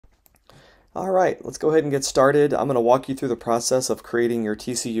All right, let's go ahead and get started. I'm going to walk you through the process of creating your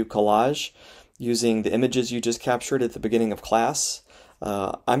TCU collage using the images you just captured at the beginning of class.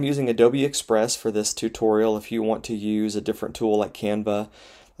 I'm using Adobe Express for this tutorial. If you want to use a different tool like Canva,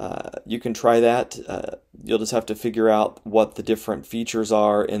 you can try that. You'll just have to figure out what the different features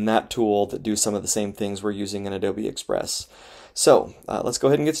are in that tool that do some of the same things we're using in Adobe Express. So let's go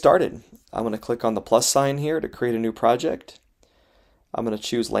ahead and get started. I'm going to click on the plus sign here to create a new project. I'm going to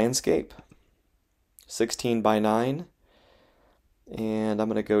choose landscape, 16 by 9, and I'm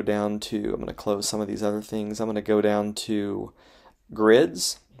going to go down to, I'm going to close some of these other things. I'm going to go down to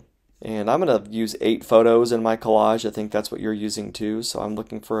grids, and I'm going to use 8 photos in my collage. I think that's what you're using too, so I'm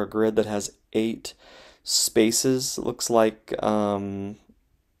looking for a grid that has 8 spaces. It looks like,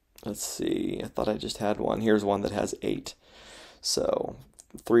 let's see, I thought I just had one. Here's one that has 8. So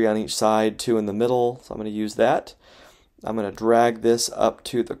 3 on each side, 2 in the middle, so I'm going to use that. I'm going to drag this up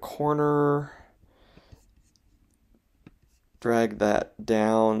to the corner, drag that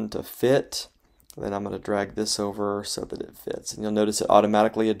down to fit, then I'm going to drag this over so that it fits, and you'll notice it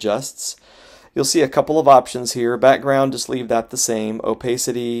automatically adjusts. You'll see a couple of options here. Background, just leave that the same.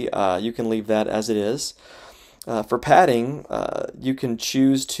 Opacity, you can leave that as it is. For padding, you can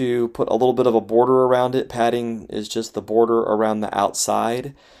choose to put a little bit of a border around it. Padding is just the border around the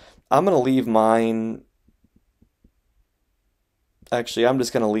outside. I'm going to leave mine, actually I'm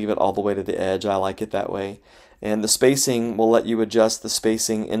just going to leave it all the way to the edge. I like it that way. And the spacing will let you adjust the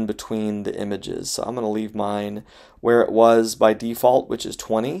spacing in between the images. So I'm going to leave mine where it was by default, which is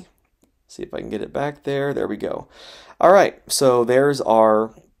 20. See if I can get it back there. There we go. All right, so there's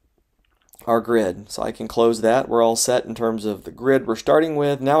our grid. So I can close that. We're all set in terms of the grid we're starting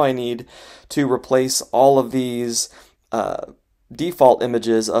with. Now I need to replace all of these default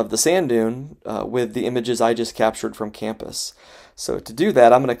images of the sand dune with the images I just captured from campus. So to do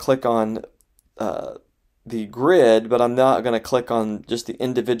that, I'm going to click on the grid, but I'm not going to click on just the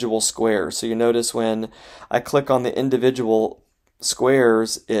individual squares. So you notice when I click on the individual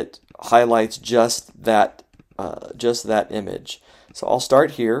squares, it highlights just that image. So I'll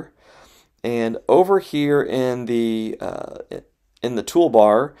start here, and over here in the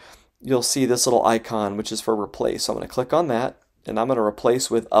toolbar, you'll see this little icon, which is for replace. So I'm going to click on that, and I'm going to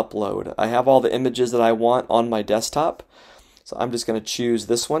replace with upload. I have all the images that I want on my desktop, so I'm just going to choose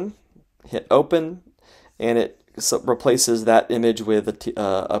this one, hit open, and it replaces that image with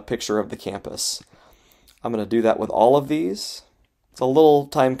a picture of the campus. I'm going to do that with all of these. It's a little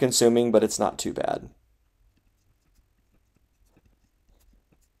time consuming, but it's not too bad.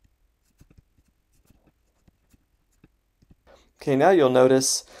 Okay, now you'll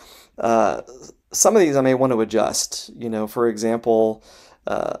notice some of these I may want to adjust. You know, for example,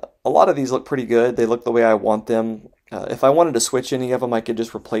 a lot of these look pretty good. They look the way I want them. If I wanted to switch any of them, I could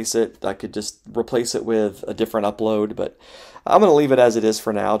just replace it. I could just replace it with a different upload, but I'm going to leave it as it is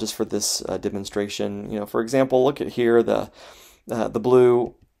for now, just for this demonstration. You know, for example, look at here, the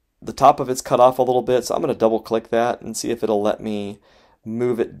blue, the top of it's cut off a little bit, so I'm going to double click that and see if it'll let me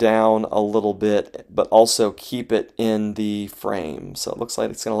move it down a little bit, but also keep it in the frame. So it looks like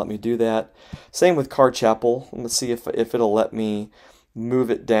it's going to let me do that. Same with Car Chapel. Let's see if it'll let me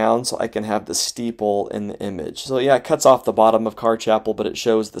move it down so I can have the steeple in the image. So yeah, it cuts off the bottom of Car Chapel, but it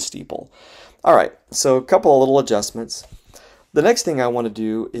shows the steeple. All right, so a couple of little adjustments. The next thing I want to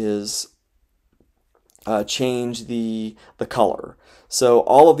do is change the color. So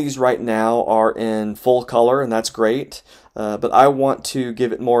all of these right now are in full color, and that's great, but I want to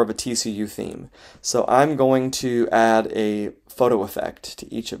give it more of a TCU theme. So I'm going to add a photo effect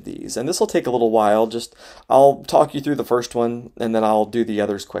to each of these, and this will take a little while. I'll talk you through the first one, and then I'll do the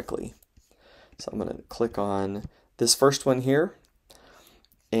others quickly. So I'm going to click on this first one here,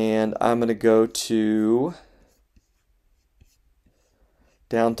 and I'm going to go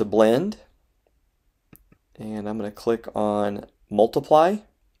down to blend, and I'm going to click on multiply.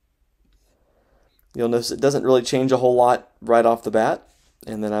 You'll notice it doesn't really change a whole lot right off the bat.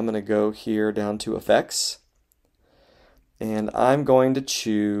 And then I'm going to go here down to effects, and I'm going to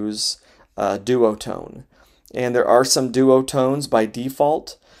choose duotone. And there are some duotones by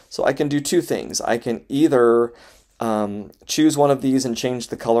default, so I can do two things. I can either choose one of these and change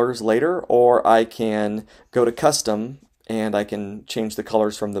the colors later, or I can go to custom and I can change the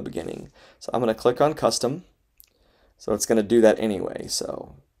colors from the beginning. So I'm going to click on custom. So it's going to do that anyway.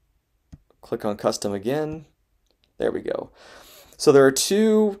 So click on custom again. There we go. So there are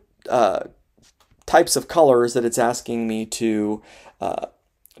two types of colors that it's asking me to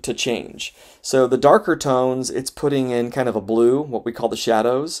change. So the darker tones, it's putting in kind of a blue, what we call the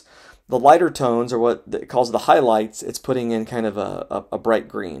shadows. the lighter tones, or what it calls the highlights, it's putting in kind of a bright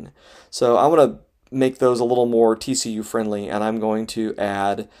green. So I want to make those a little more TCU friendly, and I'm going to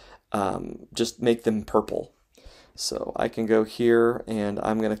add, just make them purple. So I can go here and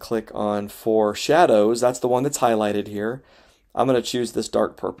I'm going to click on for shadows. That's the one that's highlighted here. I'm going to choose this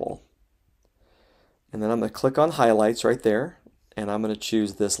dark purple. And then I'm going to click on highlights right there, and I'm going to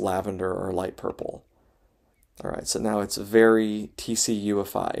choose this lavender or light purple. All right, so now it's very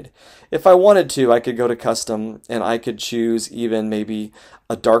TCU-ified. If I wanted to, I could go to custom and I could choose even maybe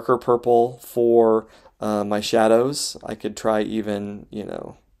a darker purple for my shadows. I could try even, you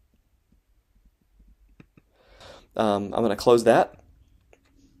know, I'm going to close that.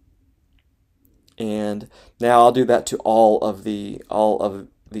 And now I'll do that to all of the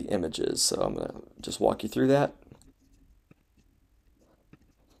images. So I'm going to just walk you through that.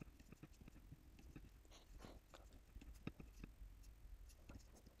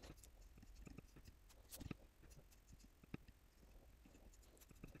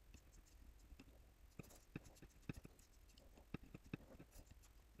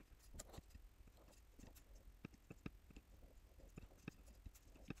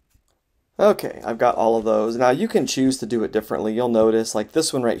 Okay, I've got all of those. Now you can choose to do it differently. You'll notice like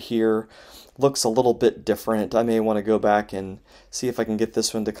this one right here looks a little bit different. I may want to go back and see if I can get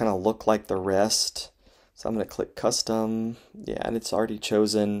this one to kind of look like the rest. So I'm going to click custom. Yeah, and it's already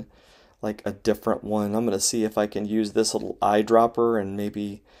chosen like a different one. I'm going to see if I can use this little eyedropper and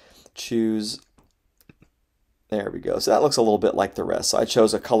maybe choose. There we go. So that looks a little bit like the rest. So I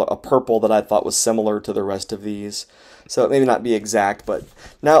chose a color, a purple that I thought was similar to the rest of these. So it may not be exact, but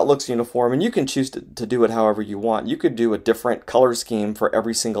now it looks uniform, and you can choose to do it however you want. You could do a different color scheme for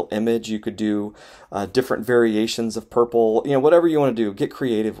every single image. You could do different variations of purple, you know, whatever you want to do. Get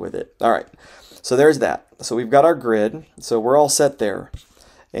creative with it. All right, so there's that. So we've got our grid, so we're all set there.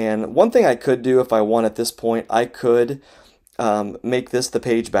 And one thing I could do if I want at this point, I could make this the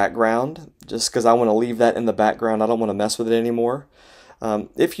page background, just because I want to leave that in the background. I don't want to mess with it anymore.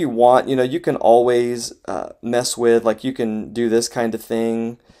 If you want, you know, you can always mess with, like you can do this kind of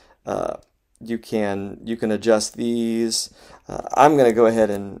thing. You can adjust these. I'm going to go ahead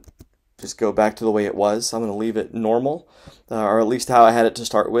and just go back to the way it was. I'm going to leave it normal, or at least how I had it to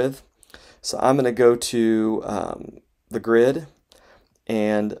start with. So I'm going to go to the grid,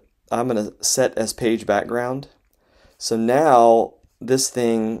 and I'm going to set as page background. So now this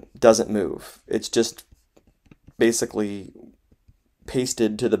thing doesn't move. It's just basically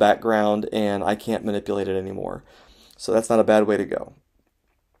pasted to the background, and I can't manipulate it anymore. So that's not a bad way to go.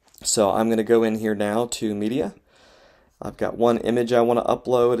 So I'm going to go in here now to media. I've got one image I want to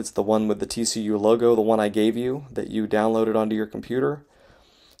upload. It's the one with the TCU logo, the one I gave you that you downloaded onto your computer.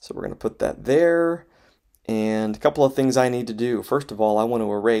 So we're going to put that there. And a couple of things I need to do. First of all, I want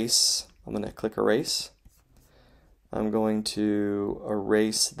to erase. I'm going to click erase. I'm going to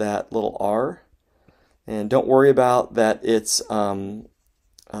erase that little R, and don't worry about that it's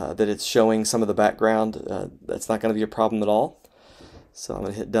showing some of the background. That's not going to be a problem at all. So I'm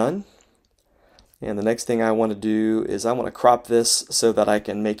going to hit done, and the next thing I want to do is I want to crop this so that I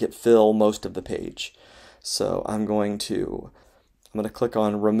can make it fill most of the page. So I'm going to click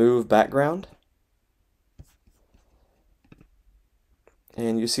on remove background.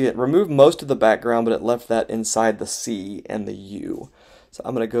 And you see it removed most of the background, but it left that inside the C and the U. So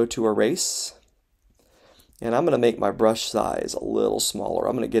I'm going to go to erase, and I'm going to make my brush size a little smaller.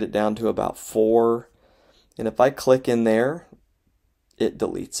 I'm going to get it down to about 4. And if I click in there, it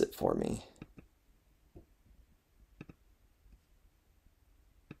deletes it for me.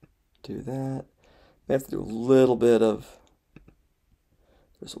 Do that. I have to do a little bit of,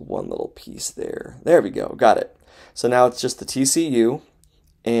 there's one little piece there. There we go, got it. So now it's just the TCU.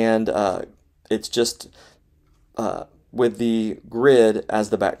 And it's just with the grid as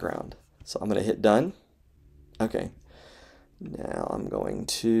the background. So I'm going to hit done. Okay. Now I'm going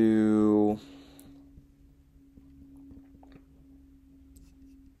to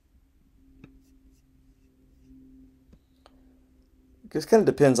It kind of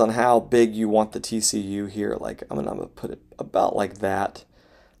depends on how big you want the TCU here. Like I'm gonna put it about like that,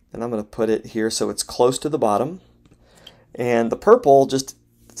 and I'm going to put it here so it's close to the bottom. And the purple just,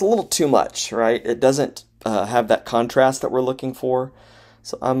 it's a little too much, right? It doesn't have that contrast that we're looking for.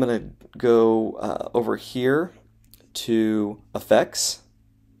 So I'm going to go over here to Effects,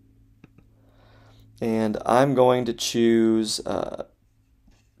 and I'm going to choose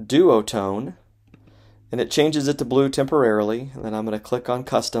Duotone, and it changes it to blue temporarily. And then I'm going to click on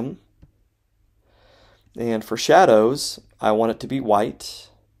Custom, and for shadows I want it to be white,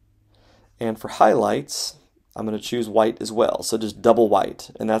 and for highlights I'm going to choose white as well. So just double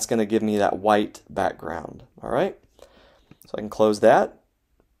white, and that's going to give me that white background. All right. So I can close that.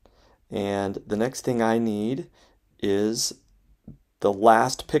 And the next thing I need is the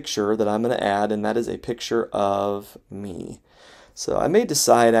last picture that I'm going to add, and that is a picture of me. So I may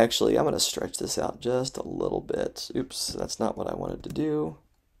decide, actually, I'm going to stretch this out just a little bit. Oops, that's not what I wanted to do.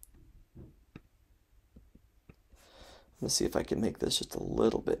 Let's see if I can make this just a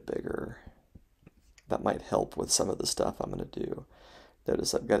little bit bigger. That might help with some of the stuff I'm going to do.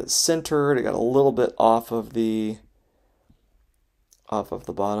 Notice I've got it centered. I got a little bit off of the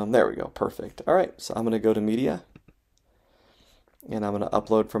bottom. There we go. Perfect. All right, so I'm going to go to media, and I'm going to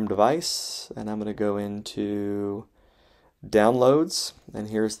upload from device, and I'm going to go into downloads, and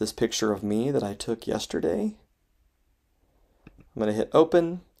here's this picture of me that I took yesterday. I'm going to hit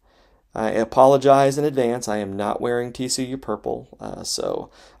open. I apologize in advance. I am not wearing TCU purple, so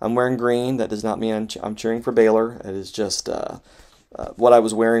I'm wearing green. That does not mean I'm cheering for Baylor. It is just what I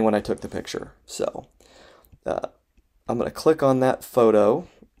was wearing when I took the picture. So I'm going to click on that photo.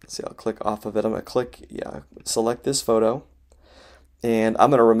 Let's see, I'll click off of it. I'm going to click, select this photo, and I'm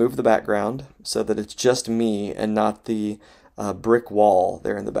going to remove the background so that it's just me and not the brick wall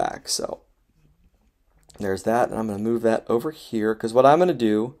there in the back. So there's that, and I'm going to move that over here, because what I'm going to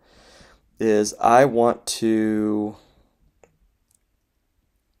do is I want to,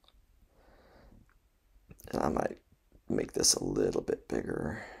 and I might make this a little bit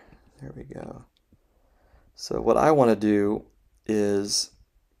bigger. There we go. So what I want to do is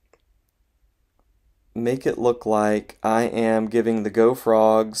make it look like I am giving the Go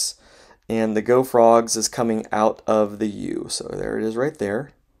Frogs, and the Go Frogs is coming out of the U. So there it is right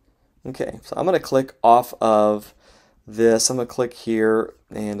there. Okay, so I'm going to click off of this. I'm going to click here,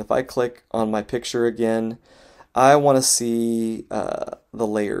 and if I click on my picture again, I want to see the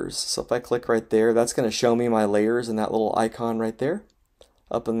layers. So if I click right there, that's going to show me my layers in that little icon right there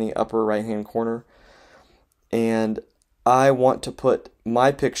up in the upper right hand corner. And I want to put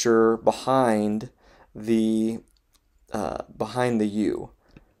my picture behind the U.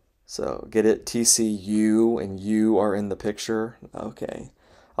 So get it, TCU, and you are in the picture. Okay,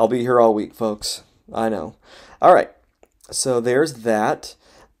 I'll be here all week, folks. I know. All right, so there's that.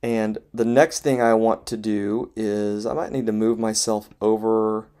 And the next thing I want to do is I might need to move myself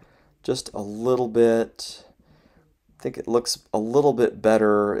over just a little bit. I think it looks a little bit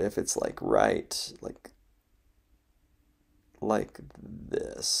better if it's like right, like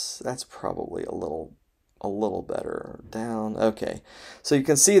this. That's probably a little better. Down. Okay, so you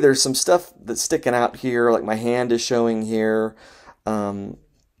can see there's some stuff that's sticking out here, like my hand is showing here. I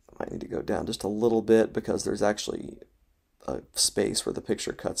might need to go down just a little bit because there's actually a space where the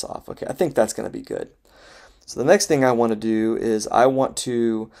picture cuts off. Okay, I think that's going to be good. So the next thing I want to do is I want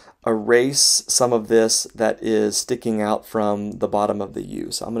to erase some of this that is sticking out from the bottom of the U.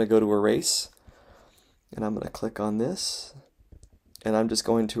 So I'm going to go to erase, and I'm going to click on this, and I'm just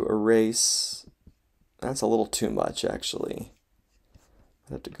going to erase. That's a little too much, actually.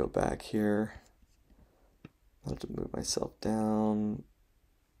 I have to go back here. I have to move myself down.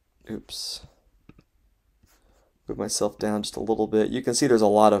 Oops. Move myself down just a little bit. You can see there's a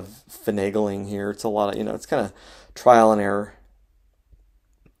lot of finagling here. It's a lot of, it's kind of trial and error.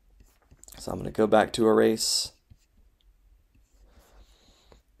 So I'm going to go back to erase.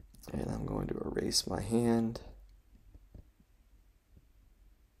 And I'm going to erase my hand.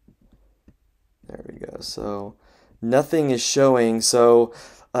 There we go. So nothing is showing. So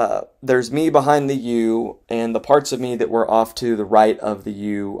there's me behind the U, and the parts of me that were off to the right of the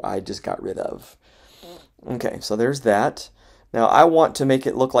U I just got rid of. Okay, so there's that. Now I want to make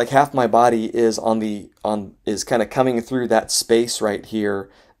it look like half my body is is kind of coming through that space right here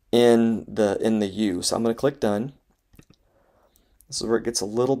in the U. So I'm going to click done. This is where it gets a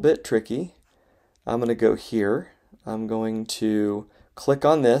little bit tricky. I'm going to go here. I'm going to click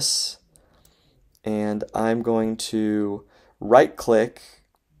on this, and I'm going to right click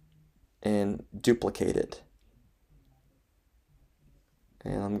and duplicate it.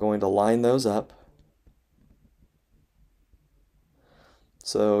 And I'm going to line those up.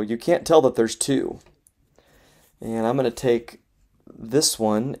 So you can't tell that there's two. And I'm going to take this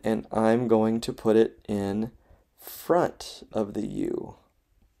one and I'm going to put it in front of the U,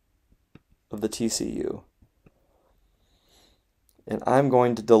 of the TCU. And I'm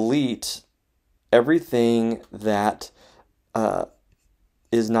going to delete everything that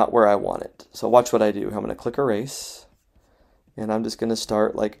is not where I want it. So watch what I do. I'm going to click erase, and I'm just going to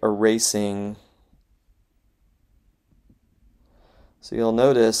start like erasing. So you'll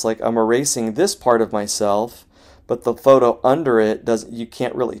notice like I'm erasing this part of myself, but the photo under it you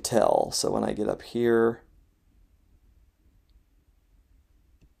can't really tell. So when I get up here,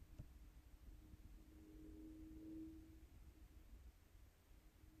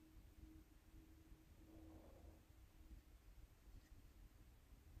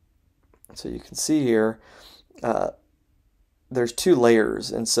 So you can see here, there's two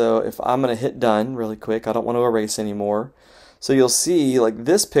layers. And so if I'm going to hit done really quick, I don't want to erase anymore. So you'll see, like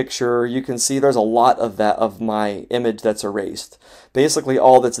this picture, you can see there's a lot of that of my image that's erased. Basically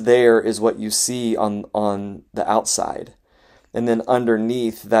all that's there is what you see on the outside. And then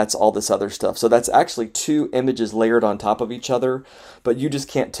underneath, that's all this other stuff. So that's actually two images layered on top of each other, but you just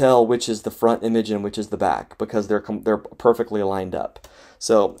can't tell which is the front image and which is the back because they're perfectly lined up.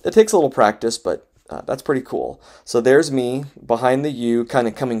 So it takes a little practice, but that's pretty cool. So there's me behind the U, kind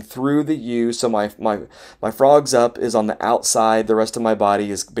of coming through the U. So my frog's up is on the outside. The rest of my body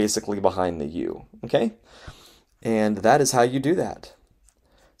is basically behind the U. Okay? And that is how you do that.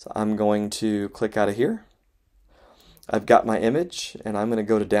 So I'm going to click out of here. I've got my image, and I'm going to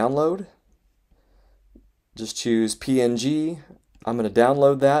go to download. Just choose PNG. I'm going to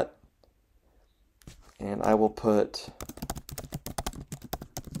download that, and I will put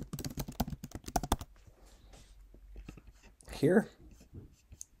here.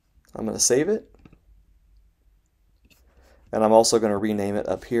 I'm going to save it, and I'm also going to rename it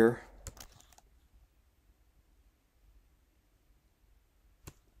up here.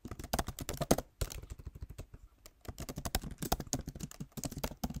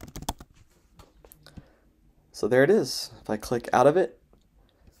 So there it is. If I click out of it,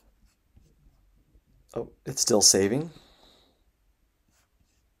 oh, it's still saving.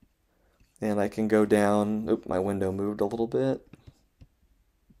 And I can go down, oop, my window moved a little bit.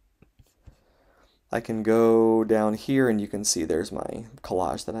 I can go down here and you can see there's my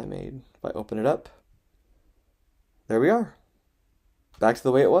collage that I made. If I open it up, there we are. Back to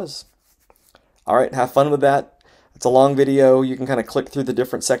the way it was. All right, have fun with that. It's a long video. You can kind of click through the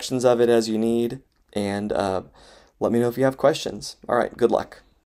different sections of it as you need. And let me know if you have questions. All right, good luck.